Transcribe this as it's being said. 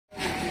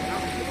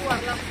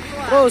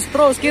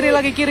Terus kiri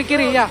lagi, kiri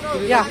ya.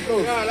 Ya,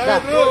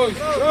 terus.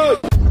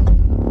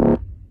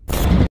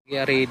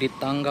 Hari di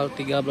tanggal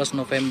 13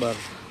 November.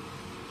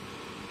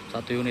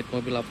 Satu unit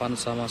mobil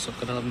Avanza masuk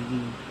ke dalam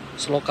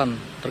selokan,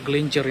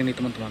 tergelincir ini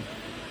teman-teman.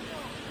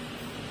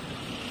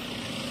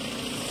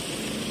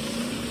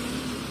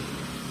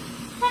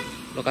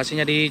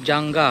 Lokasinya di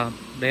Jangga,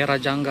 daerah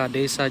Jangga,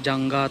 Desa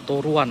Jangga,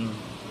 Toruan.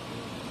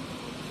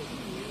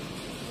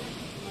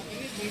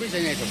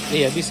 Bisanya itu?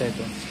 Iya bisa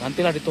itu.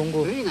 Nantilah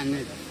ditunggu.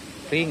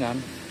 Ringan.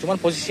 Cuman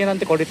posisinya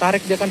nanti kalau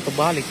ditarik dia kan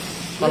kebalik.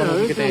 Kalau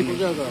mobil kita ini.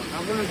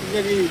 Aku nanti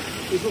jadi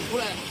ikut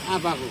pula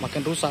apa aku?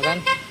 Makin rusak kan?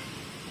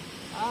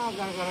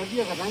 Gara-gara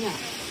dia katanya.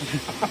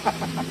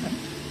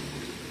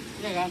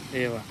 Iya kan?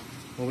 Iya Pak.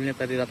 Mobilnya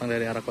tadi datang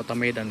dari arah kota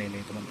Medan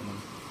ini teman-teman.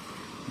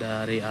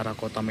 Dari arah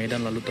kota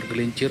Medan lalu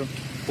tergelincir,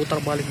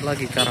 putar balik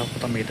lagi ke arah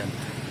kota Medan.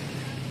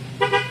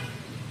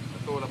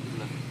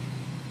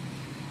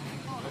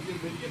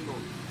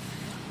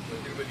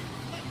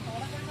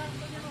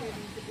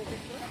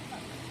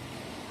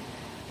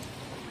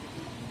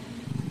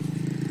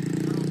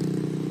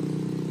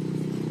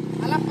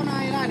 Alam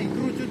penairan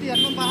kerucut dia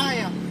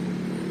bahaya.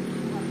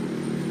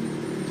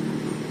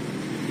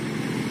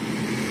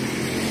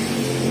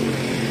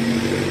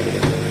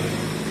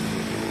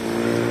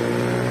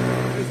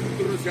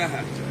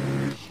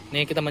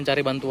 Nih kita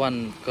mencari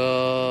bantuan ke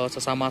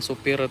sesama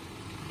supir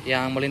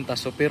yang melintas,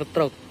 supir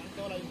truk.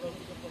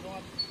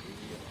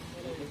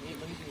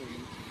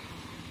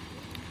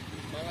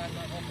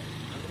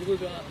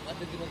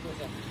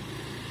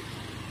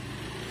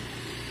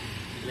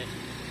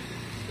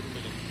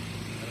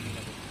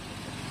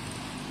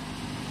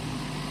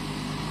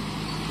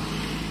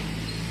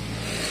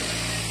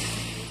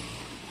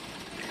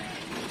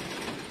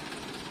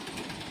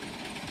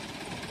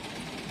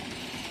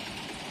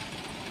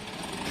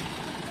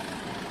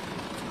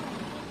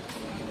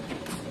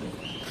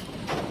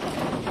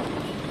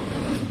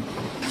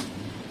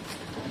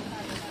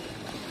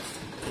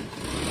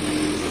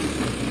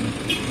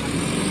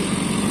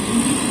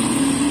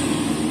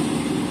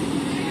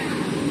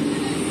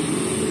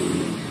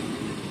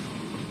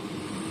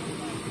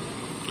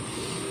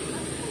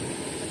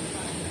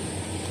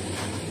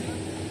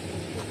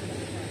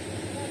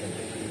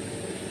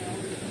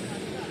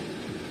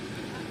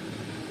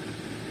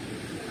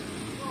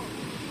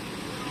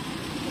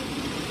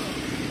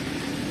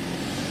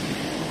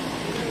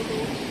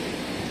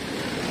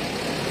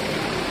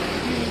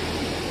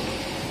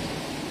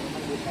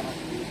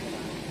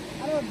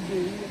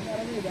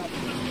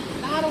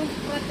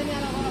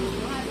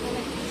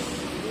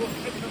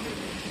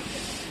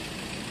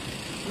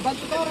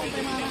 Bantu orang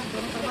mana?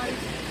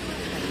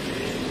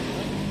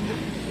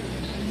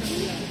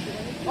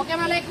 Oke,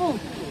 Assalamualaikum.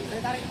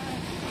 Saya tarik.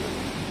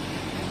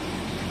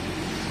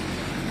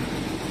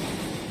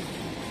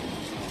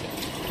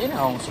 Ini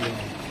awang suling.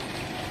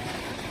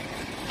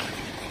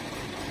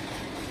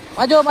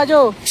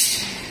 Maju.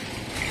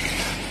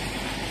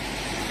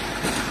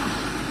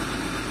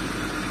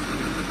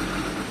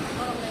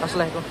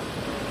 Aslah itu.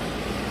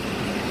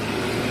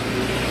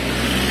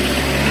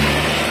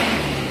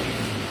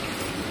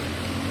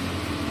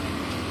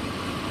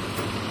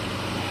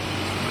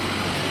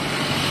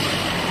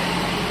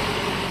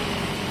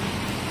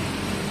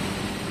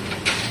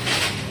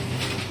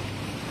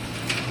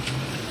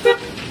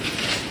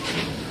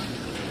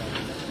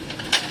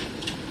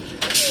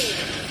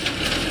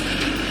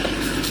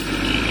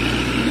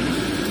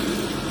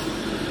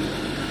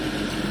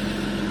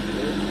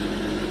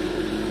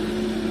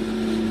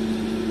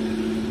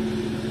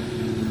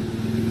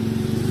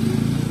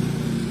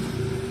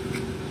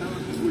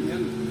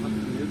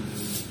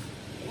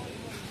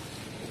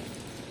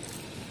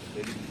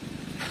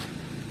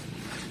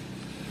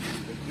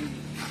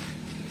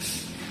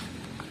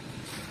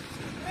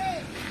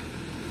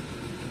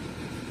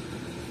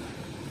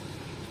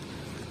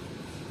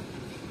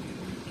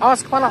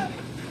 Awas kepala.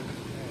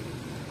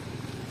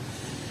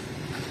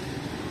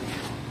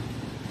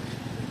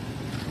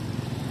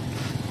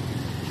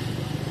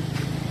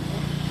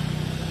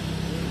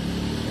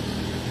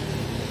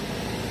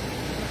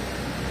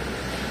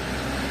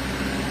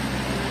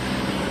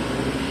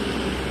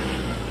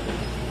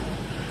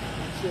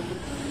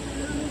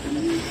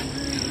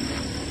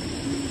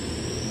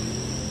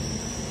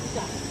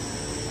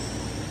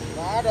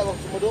 Gak ada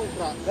waktu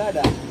mendongkrak, gak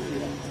ada.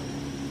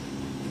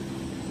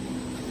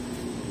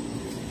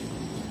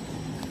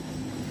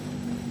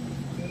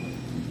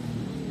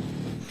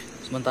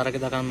 Sementara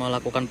kita akan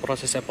melakukan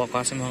proses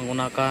evakuasi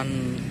menggunakan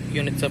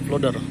unit safe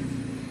loader.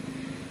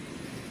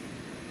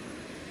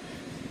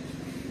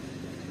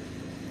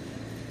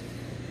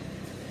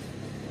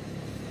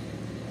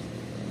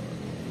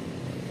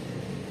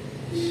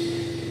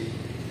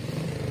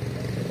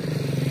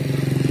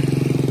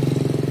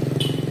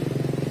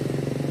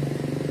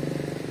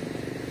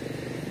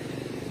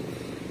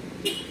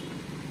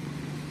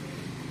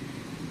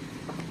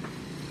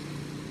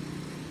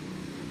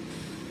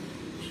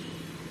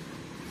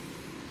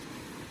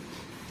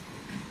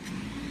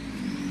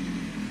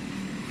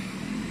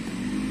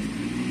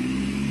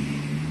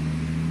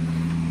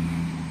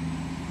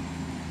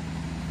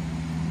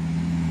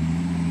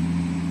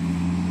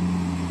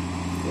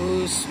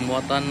 bus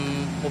muatan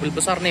mobil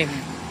besar nih,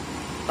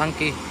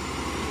 tangki.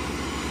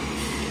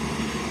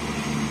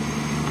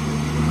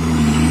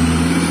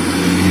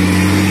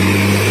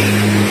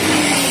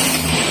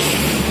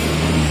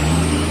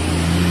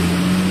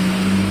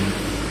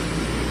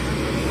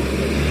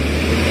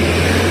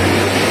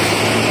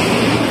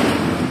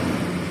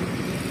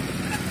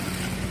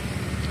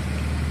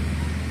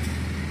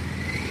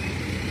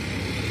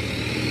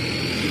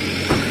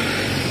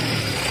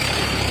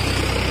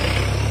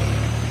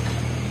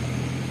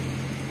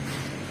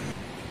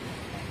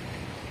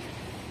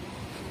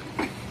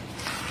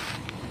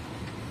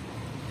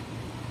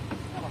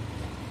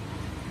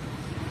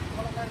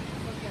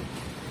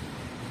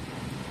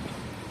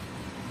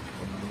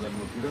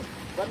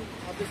 Kan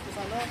habis ke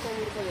sana atau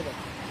lurus aja, Bang?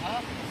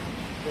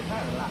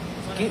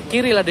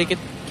 Kiri lah dikit,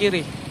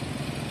 kiri.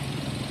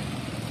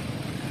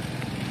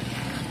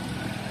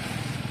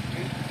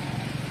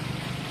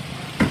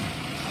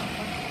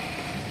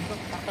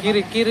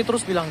 Kiri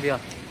terus bilang dia.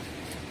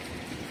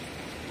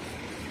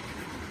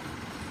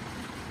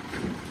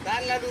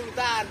 Tahan lah dulu,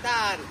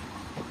 tahan.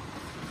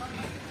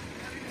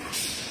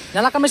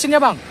 Nyalakan mesinnya,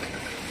 Bang.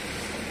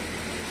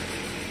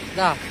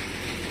 Dah.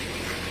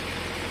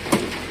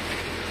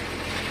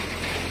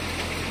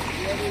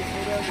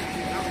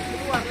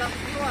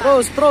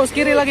 Terus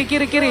kiri lagi,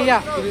 kiri ya.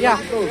 Ya.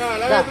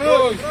 Dah.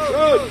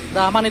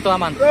 Dah aman itu,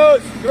 aman.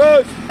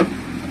 Terus.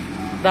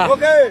 Dah.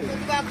 Oke.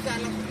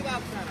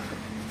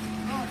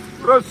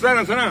 Terus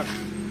sana.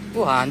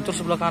 Hancur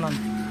sebelah kanan.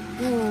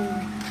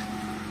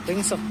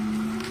 Ringsek.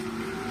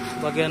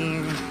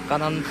 Bagian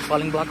kanan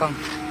paling belakang.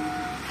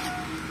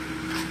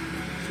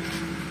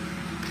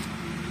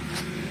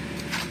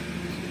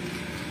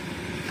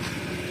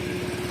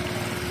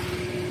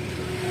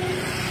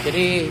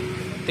 Jadi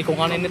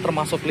tikungan ini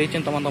termasuk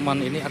licin, teman-teman.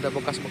 Ini ada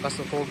bekas-bekas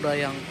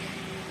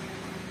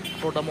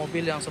roda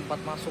mobil yang sempat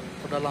masuk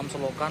ke dalam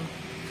selokan.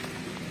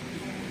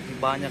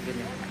 Banyak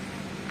ini.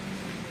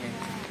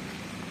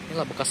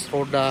 Inilah bekas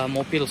roda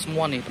mobil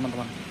semua nih,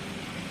 teman-teman.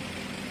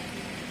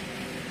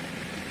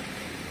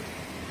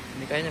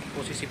 Ini kayaknya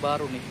posisi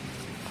baru nih.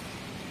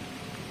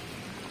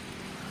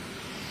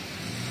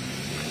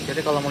 Jadi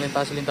kalau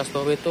melintasi lintas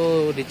Toruan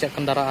itu dicek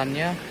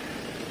kendaraannya,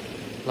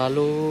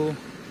 lalu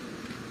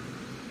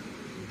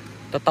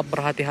tetap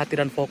berhati-hati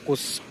dan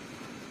fokus.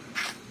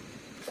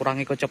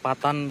 Kurangi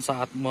kecepatan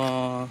saat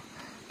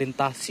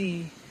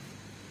melintasi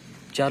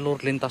jalur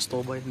lintas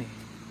Toruan ini.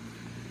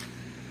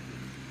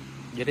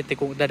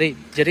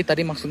 Jadi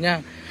tadi maksudnya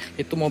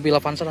itu mobil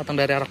Avanza datang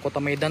dari arah kota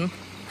Medan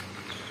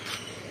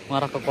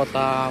mengarah ke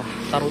kota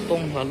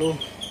Tarutung, lalu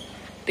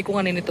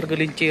tikungan ini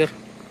tergelincir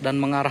dan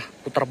mengarah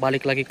putar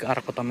balik lagi ke arah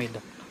kota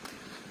Medan.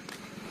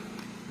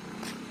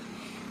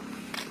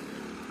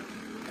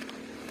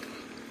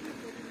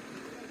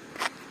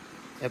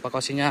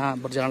 Evakuasinya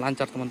berjalan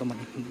lancar, teman-teman.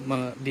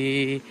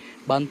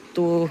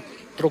 Dibantu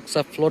truk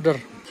safe loader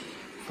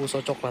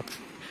Fuso coklat.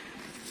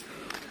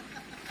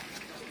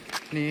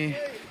 Ini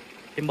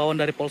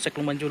himbauan dari Polsek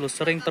Lumajang.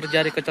 Sering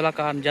terjadi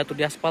kecelakaan, jatuh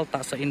di aspal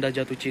tak seindah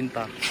jatuh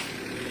cinta.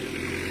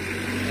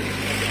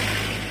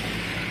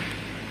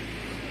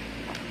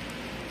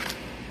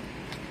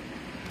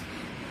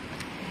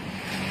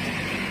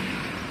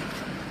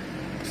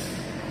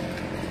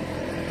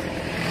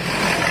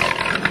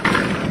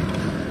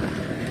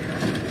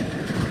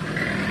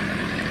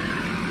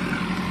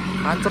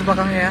 Hancur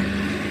belakangnya ya.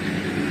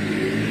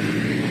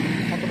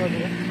 Hancur lagi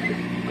ya.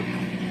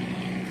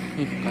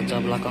 Kaca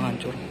belakang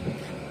hancur.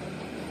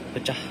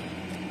 Pecah.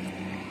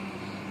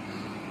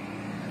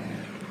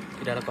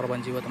 Tidak ada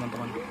korban jiwa,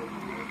 teman-teman.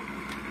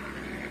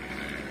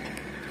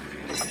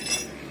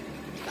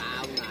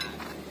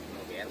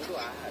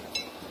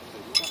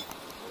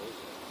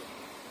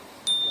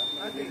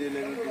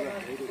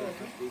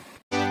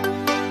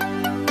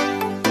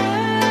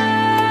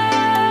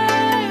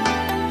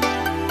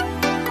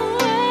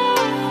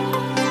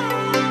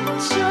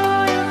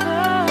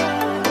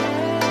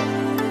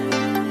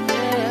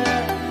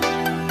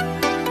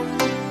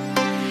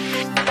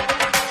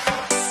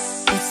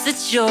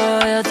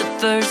 Joy of the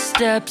first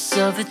steps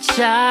of a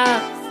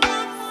child.